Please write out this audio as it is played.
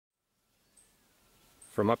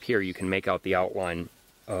From up here you can make out the outline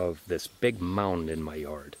of this big mound in my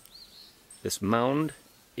yard. This mound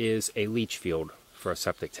is a leach field for a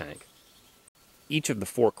septic tank. Each of the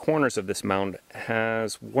four corners of this mound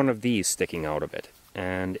has one of these sticking out of it,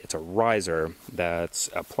 and it's a riser that's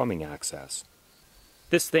a plumbing access.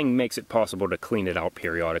 This thing makes it possible to clean it out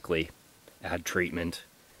periodically, add treatment,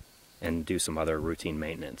 and do some other routine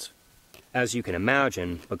maintenance. As you can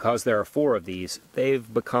imagine, because there are four of these,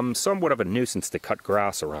 they've become somewhat of a nuisance to cut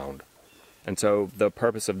grass around. And so the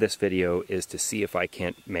purpose of this video is to see if I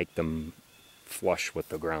can't make them flush with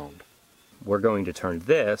the ground. We're going to turn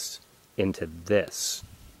this into this.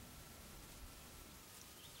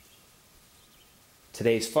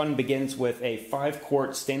 Today's fun begins with a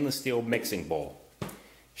 5-quart stainless steel mixing bowl.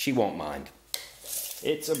 She won't mind.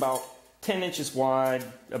 It's about 10 inches wide,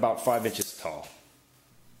 about 5 inches tall.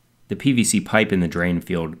 The PVC pipe in the drain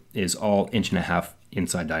field is all 1.5 inches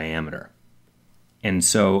inside diameter. And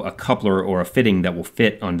so a coupler or a fitting that will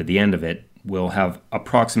fit onto the end of it will have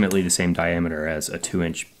approximately the same diameter as a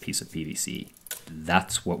 2-inch piece of PVC.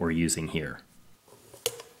 That's what we're using here.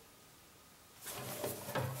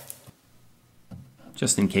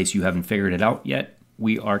 Just in case you haven't figured it out yet,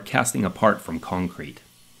 we are casting apart from concrete.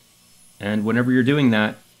 And whenever you're doing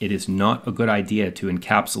that, it is not a good idea to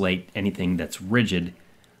encapsulate anything that's rigid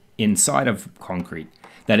inside of concrete.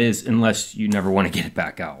 That is, unless you never want to get it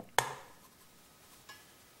back out.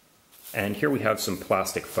 And here we have some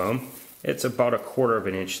plastic foam. It's about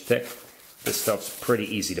 1/4 inch thick. This stuff's pretty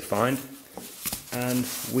easy to find. And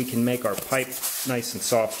we can make our pipe nice and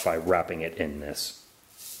soft by wrapping it in this.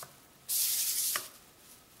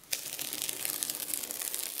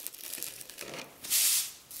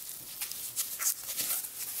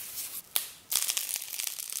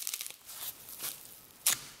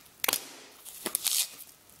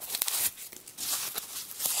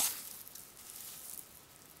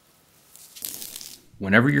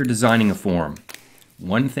 Whenever you're designing a form,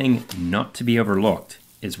 one thing not to be overlooked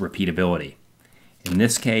is repeatability. In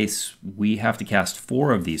this case, we have to cast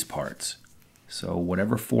 4 of these parts. So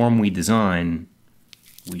whatever form we design,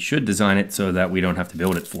 we should design it so that we don't have to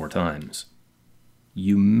build it 4 times.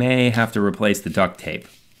 You may have to replace the duct tape,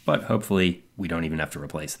 but hopefully we don't even have to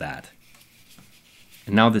replace that.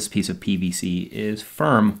 And now this piece of PVC is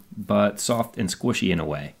firm, but soft and squishy in a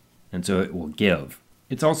way, and so it will give.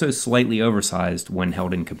 It's also slightly oversized when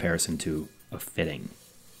held in comparison to a fitting.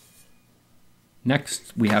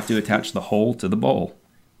 Next, we have to attach the hole to the bowl.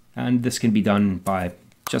 And this can be done by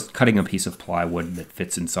just cutting a piece of plywood that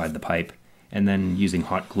fits inside the pipe and then using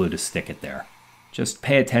hot glue to stick it there. Just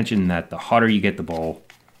pay attention that the hotter you get the bowl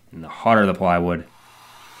and the hotter the plywood,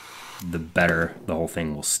 the better the whole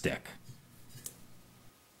thing will stick.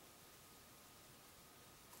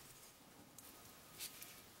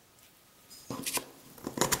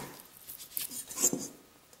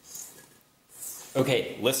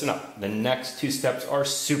 Okay, listen up. The next 2 steps are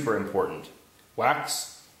super important.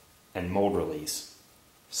 Wax and mold release.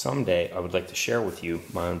 Someday I would like to share with you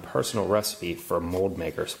my own personal recipe for mold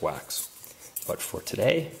maker's wax. But for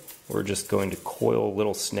today, we're just going to coil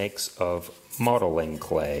little snakes of modeling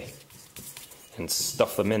clay and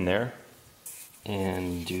stuff them in there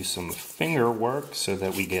and do some finger work so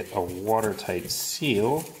that we get a watertight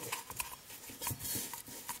seal.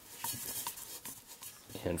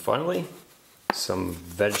 And finally, some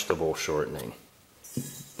vegetable shortening.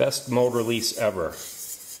 Best mold release ever.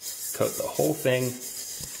 Coat the whole thing.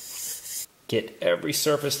 Get every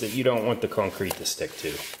surface that you don't want the concrete to stick to.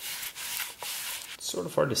 It's sort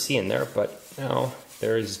of hard to see in there, but now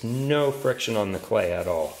there is no friction on the clay at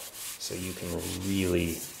all. So you can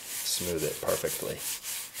really smooth it perfectly.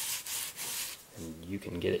 And you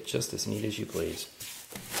can get it just as neat as you please.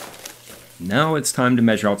 Now it's time to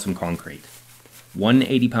measure out some concrete. One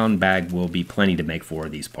 80-pound bag will be plenty to make 4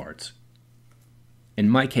 of these parts. In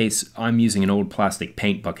my case, I'm using an old plastic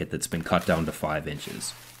paint bucket that's been cut down to 5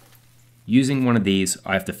 inches. Using one of these,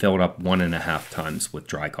 I have to fill it up 1.5 times with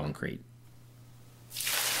dry concrete.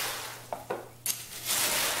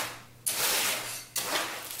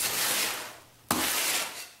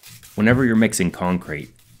 Whenever you're mixing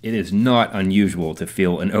concrete, it is not unusual to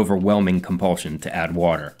feel an overwhelming compulsion to add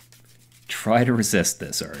water. Try to resist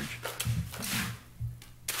this urge.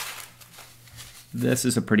 This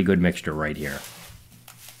is a pretty good mixture right here.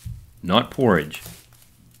 Not porridge,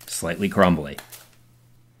 slightly crumbly.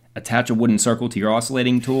 Attach a wooden circle to your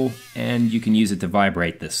oscillating tool, and you can use it to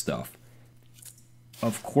vibrate this stuff.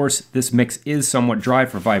 Of course, this mix is somewhat dry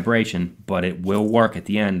for vibration, but it will work at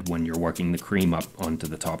the end when you're working the cream up onto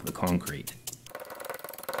the top of the concrete.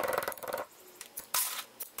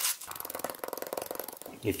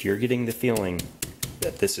 If you're getting the feeling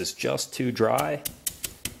that this is just too dry,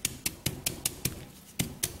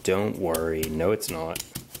 don't worry, no it's not.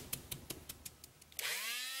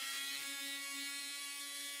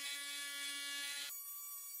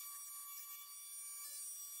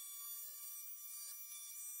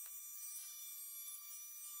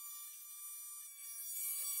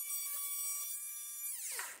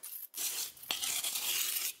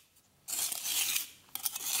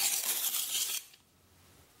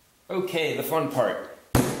 Okay, the fun part.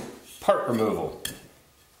 Part removal.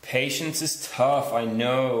 Patience is tough, I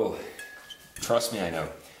know. Trust me, I know.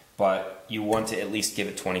 But you want to at least give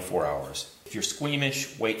it 24 hours. If you're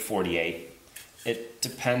squeamish, wait 48. It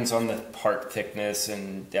depends on the part thickness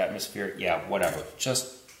and atmosphere. Yeah, whatever.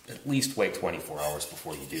 Just at least wait 24 hours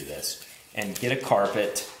before you do this. And get a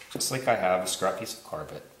carpet, just like I have, a scrap piece of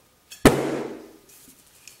carpet.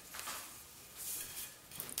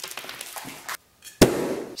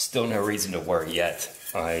 Still no reason to worry yet.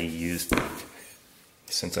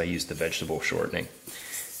 Since I used the vegetable shortening,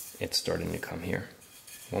 it's starting to come here.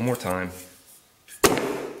 One more time.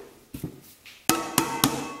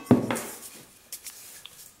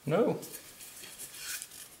 No.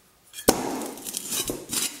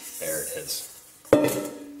 There it is.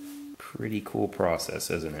 Pretty cool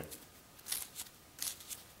process, isn't it?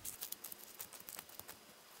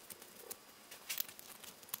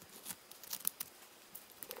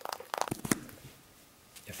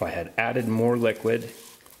 If I had added more liquid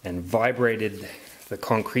and vibrated the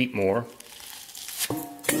concrete more,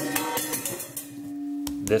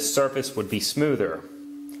 this surface would be smoother,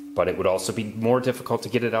 but it would also be more difficult to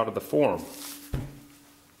get it out of the form.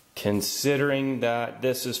 Considering that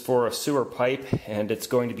this is for a sewer pipe and it's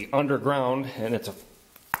going to be underground and it's a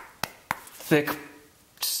thick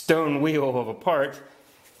stone wheel of a part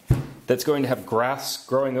that's going to have grass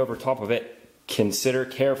growing over top of it, consider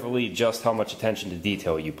carefully just how much attention to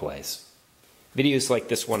detail you place. Videos like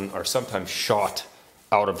this one are sometimes shot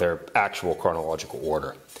out of their actual chronological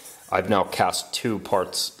order. I've now cast 2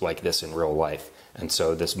 parts like this in real life, and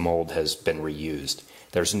so this mold has been reused.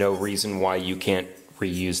 There's no reason why you can't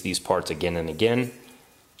reuse these parts again and again.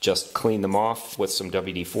 Just clean them off with some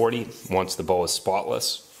WD-40 once the bowl is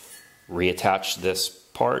spotless. Reattach this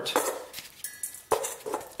part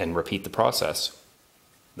and repeat the process.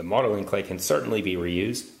 The modeling clay can certainly be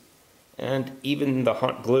reused, and even the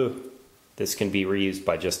hot glue. This can be reused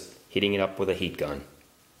by just heating it up with a heat gun.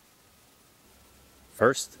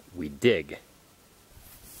 First, we dig.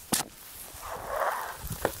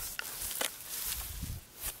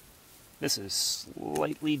 This is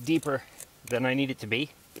slightly deeper than I need it to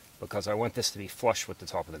be because I want this to be flush with the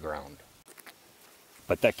top of the ground.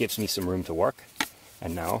 But that gives me some room to work.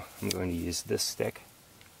 And now I'm going to use this stick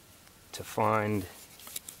to find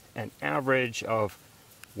an average of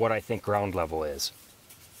what I think ground level is.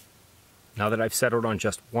 Now that I've settled on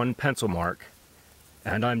just one pencil mark,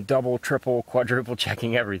 and I'm double, triple, quadruple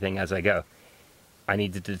checking everything as I go, I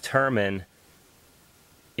need to determine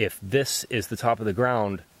if this is the top of the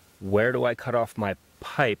ground, where do I cut off my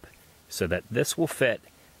pipe so that this will fit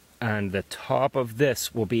and the top of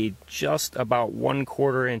this will be just about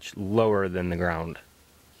 1/4 inch lower than the ground.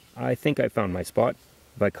 I think I found my spot.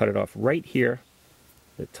 If I cut it off right here,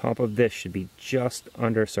 the top of this should be just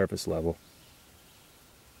under surface level.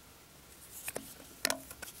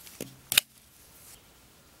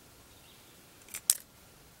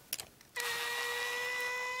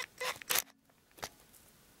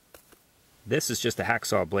 This is just a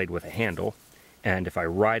hacksaw blade with a handle, and if I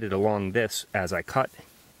ride it along this as I cut,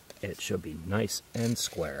 it should be nice and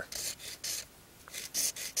square.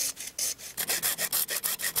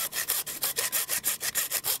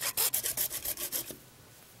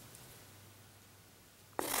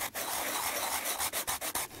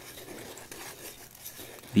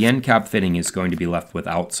 The end cap fitting is going to be left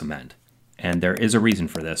without cement, and there is a reason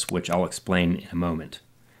for this, which I'll explain in a moment.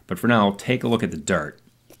 But for now, take a look at the dirt.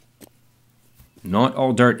 Not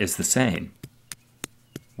all dirt is the same.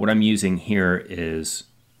 What I'm using here is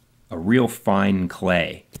a real fine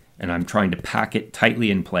clay, and I'm trying to pack it tightly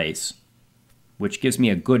in place, which gives me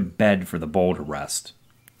a good bed for the bowl to rest.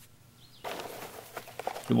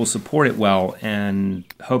 It will support it well and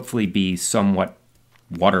hopefully be somewhat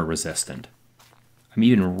water resistant. I'm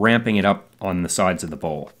even ramping it up on the sides of the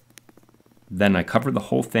bowl. Then I cover the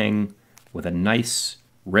whole thing with a nice,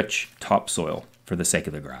 rich topsoil for the sake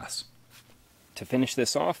of the grass. To finish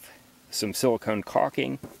this off, some silicone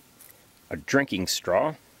caulking, a drinking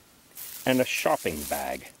straw, and a shopping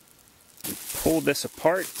bag. Pull this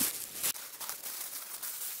apart.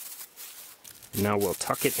 Now we'll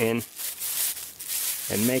tuck it in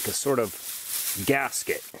and make a sort of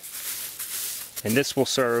gasket. And this will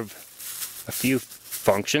serve a few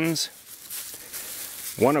functions,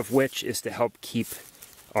 one of which is to help keep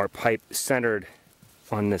our pipe centered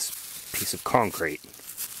on this piece of concrete.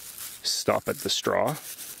 Stop at the straw,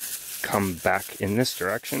 come back in this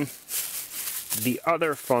direction. The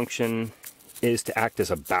other function is to act as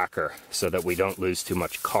a backer so that we don't lose too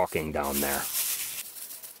much caulking down there.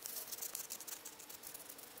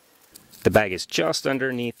 The bag is just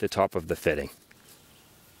underneath the top of the fitting.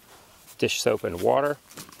 Dish soap and water.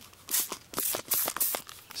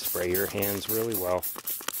 Spray your hands really well.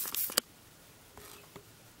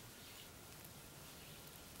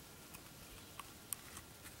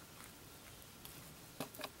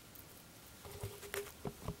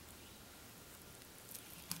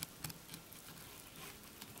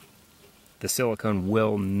 The silicone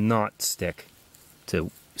will not stick to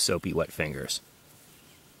soapy wet fingers.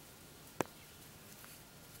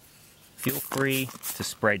 Feel free to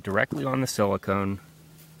spray directly on the silicone.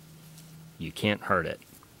 You can't hurt it.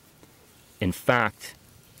 In fact,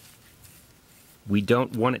 we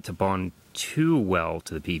don't want it to bond too well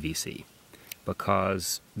to the PVC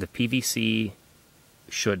because the PVC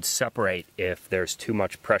should separate if there's too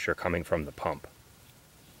much pressure coming from the pump.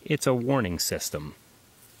 It's a warning system.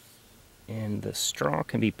 And the straw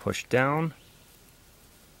can be pushed down,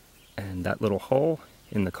 and that little hole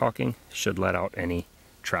in the caulking should let out any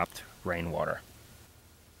trapped rainwater.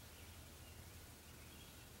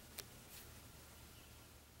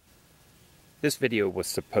 This video was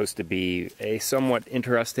supposed to be a somewhat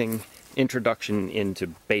interesting introduction into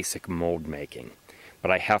basic mold making, but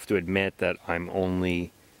I have to admit that I'm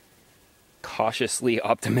only cautiously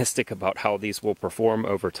optimistic about how these will perform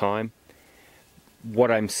over time.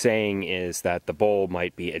 What I'm saying is that the bowl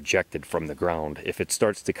might be ejected from the ground. If it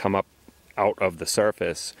starts to come up out of the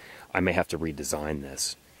surface, I may have to redesign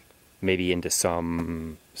this. Maybe into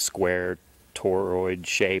some square toroid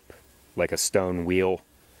shape, like a stone wheel,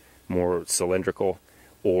 more cylindrical,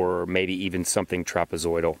 or maybe even something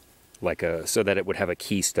trapezoidal, like so that it would have a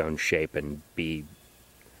keystone shape and be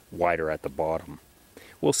wider at the bottom.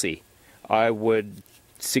 We'll see. I would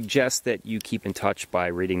suggest that you keep in touch by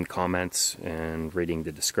reading comments and reading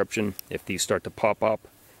the description. If these start to pop up,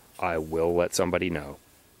 I will let somebody know.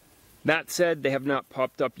 That said, they have not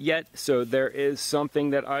popped up yet, so there is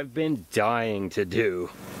something that I've been dying to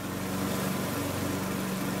do.